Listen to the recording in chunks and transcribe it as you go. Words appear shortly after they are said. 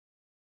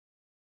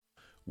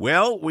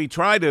Well, we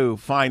try to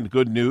find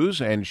good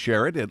news and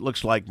share it. It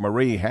looks like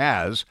Marie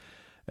has.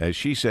 As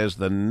she says,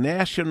 the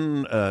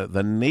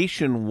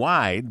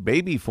nationwide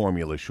baby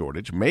formula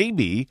shortage may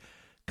be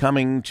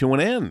coming to an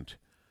end.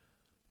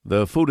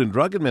 The Food and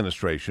Drug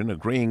Administration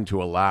agreeing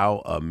to allow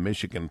a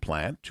Michigan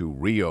plant to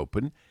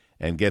reopen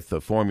and get the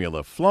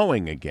formula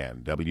flowing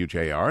again.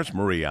 WJR's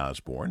Marie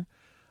Osborne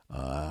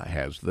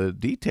has the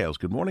details.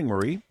 Good morning,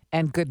 Marie.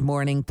 And good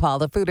morning, Paul.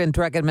 The Food and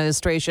Drug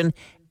Administration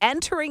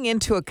entering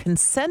into a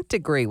consent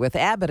decree with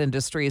Abbott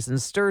Industries and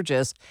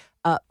Sturgis,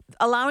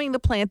 allowing the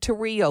plant to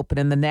reopen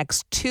in the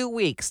next 2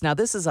 weeks. Now,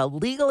 this is a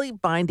legally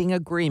binding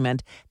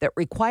agreement that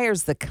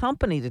requires the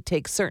company to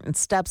take certain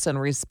steps in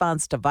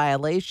response to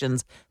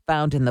violations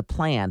found in the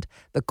plant.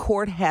 The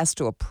court has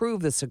to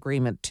approve this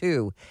agreement,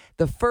 too.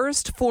 The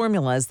first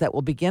formulas that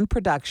will begin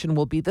production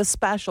will be the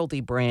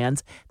specialty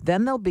brands.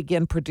 Then they'll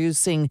begin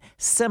producing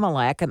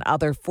Similac and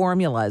other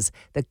formulas.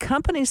 The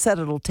company said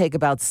it'll take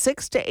about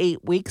 6 to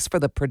 8 weeks for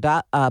the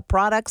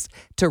products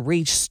to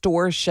reach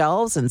store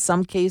shelves, in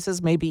some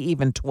cases maybe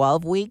even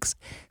 12 weeks.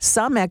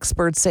 Some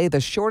experts say the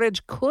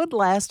shortage could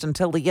last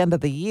until the end of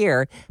the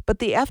year, but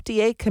the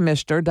FDA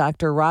commissioner,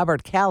 Dr.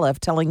 Robert Califf,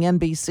 telling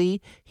NBC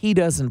he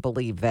doesn't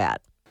believe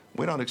that.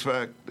 We don't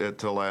expect it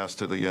to last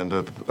to the end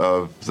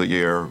of the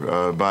year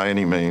by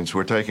any means.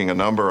 We're taking a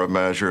number of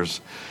measures,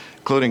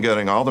 including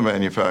getting all the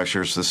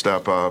manufacturers to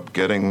step up,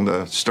 getting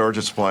the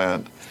Sturgis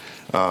plant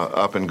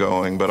up and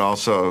going, but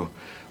also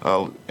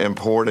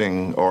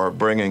importing or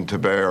bringing to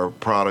bear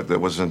product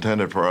that was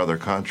intended for other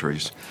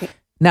countries.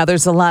 Now,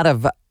 there's a lot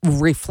of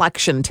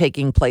reflection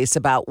taking place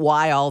about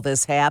why all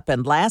this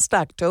happened. Last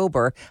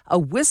October, a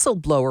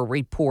whistleblower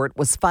report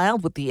was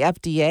filed with the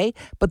FDA,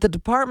 but the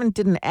department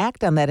didn't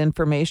act on that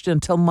information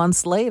until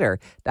months later.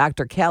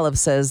 Dr. Califf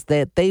says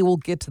that they will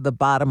get to the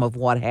bottom of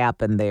what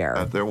happened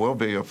there. There will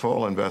be a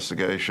full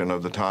investigation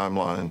of the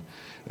timeline,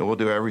 and we'll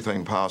do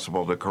everything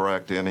possible to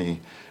correct any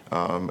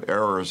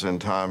errors in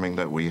timing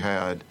that we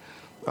had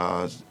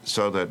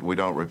so that we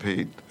don't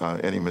repeat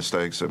any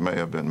mistakes that may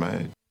have been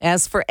made.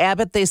 As for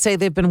Abbott, they say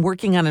they've been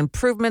working on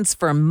improvements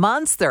for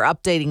months. They're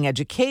updating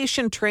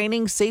education,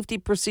 training, safety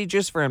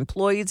procedures for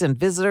employees and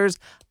visitors,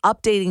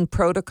 updating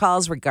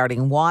protocols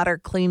regarding water,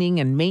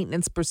 cleaning, and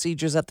maintenance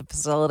procedures at the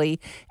facility.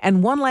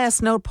 And one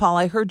last note, Paul,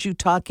 I heard you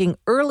talking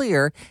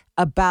earlier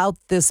about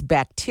this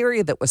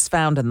bacteria that was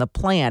found in the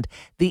plant.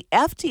 The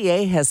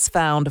FDA has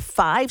found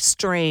 5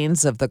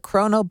 strains of the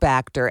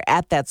Chronobacter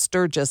at that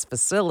Sturgis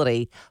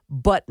facility,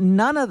 but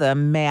none of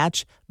them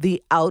match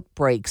the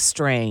outbreak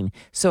strain.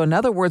 So in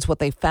other words, what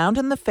they found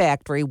in the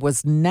factory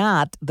was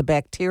not the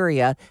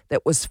bacteria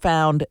that was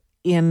found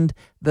in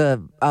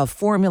the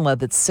formula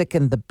that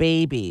sickened the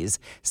babies.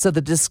 So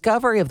the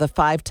discovery of the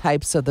 5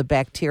 types of the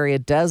bacteria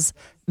does,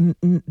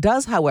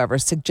 however,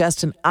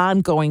 suggest an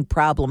ongoing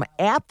problem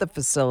at the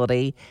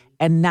facility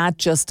and not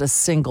just a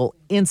single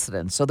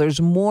incident. So there's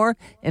more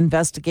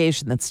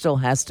investigation that still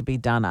has to be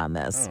done on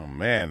this. Oh,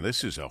 man,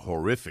 this is a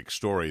horrific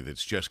story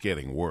that's just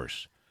getting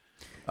worse.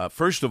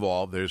 First of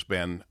all, there's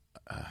been,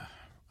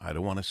 I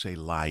don't want to say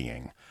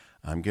lying.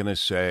 I'm going to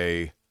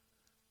say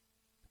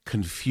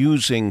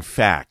confusing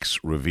facts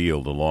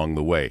revealed along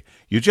the way.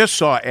 You just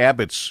saw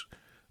Abbott's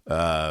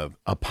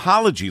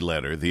apology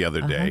letter the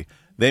other day.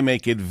 They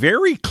make it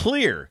very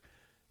clear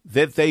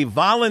that they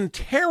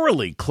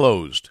voluntarily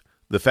closed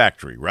the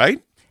factory,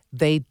 right?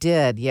 They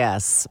did,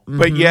 yes. Mm-hmm.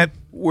 But yet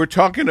we're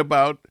talking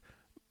about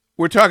the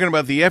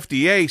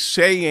FDA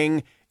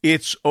saying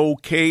it's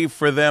okay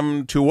for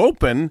them to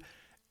open,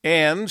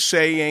 and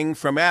saying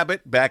from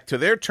Abbott, back to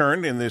their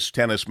turn in this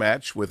tennis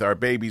match with our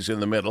babies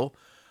in the middle,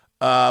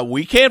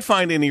 we can't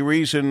find any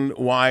reason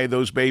why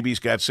those babies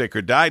got sick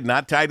or died,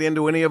 not tied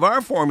into any of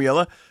our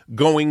formula,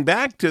 going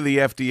back to the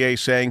FDA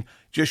saying,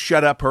 just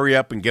shut up, hurry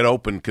up, and get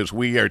open because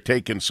we are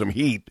taking some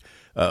heat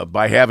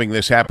by having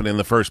this happen in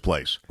the first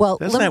place. Well,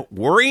 doesn't that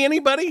worry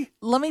anybody?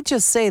 Let me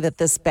just say that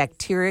this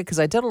bacteria, because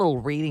I did a little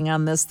reading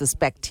on this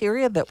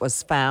bacteria that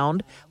was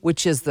found,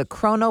 which is the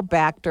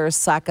Chronobacter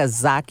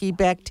sakazaki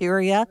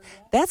bacteria,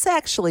 that's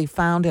actually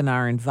found in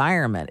our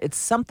environment. It's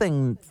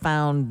something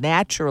found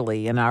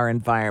naturally in our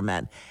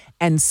environment.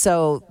 And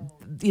so,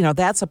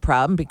 that's a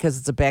problem because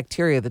it's a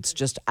bacteria that's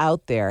just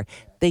out there.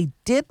 They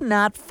did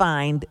not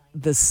find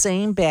the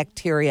same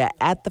bacteria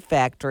at the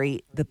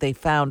factory that they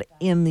found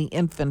in the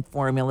infant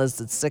formulas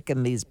that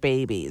sicken these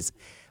babies.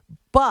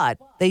 But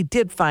they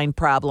did find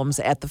problems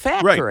at the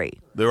factory. Right.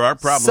 There are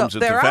problems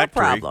at the factory. There are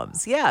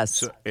problems, yes.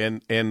 So,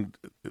 and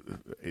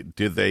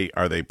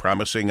are they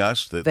promising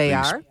us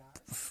that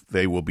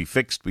they will be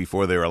fixed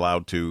before they're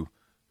allowed to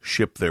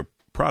ship their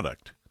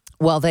product?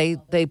 Well, they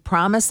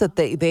promise that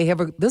they have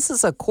this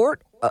is a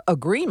court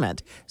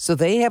agreement. So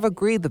they have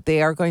agreed that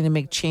they are going to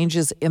make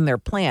changes in their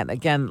plant.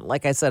 Again,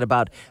 like I said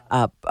about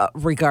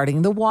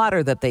regarding the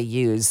water that they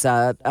use,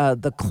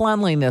 the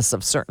cleanliness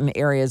of certain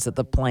areas of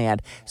the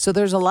plant. So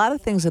there's a lot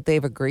of things that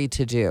they've agreed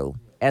to do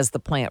as the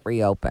plant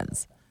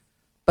reopens.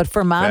 But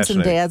for moms and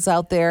Fascinating. dads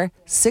out there,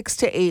 6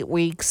 to 8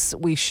 weeks,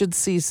 we should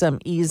see some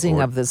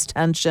easing of this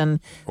tension.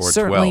 or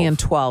Certainly 12. in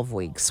 12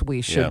 weeks,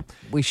 we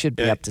should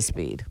be up to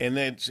speed. And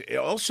it's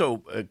also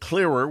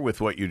clearer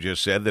with what you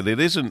just said that it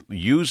isn't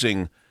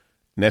using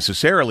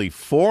necessarily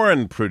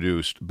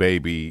foreign-produced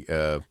baby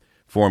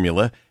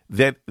formula,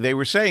 that they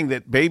were saying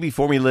that baby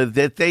formula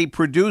that they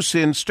produce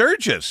in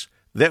Sturgis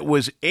that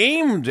was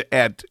aimed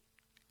at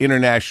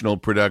international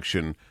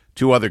production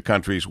to other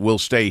countries will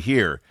stay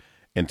here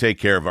and take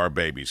care of our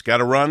babies. Got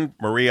to run.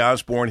 Marie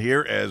Osborne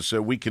here as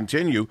we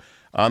continue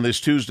on this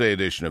Tuesday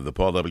edition of the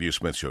Paul W.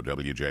 Smith Show,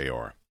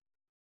 WJR.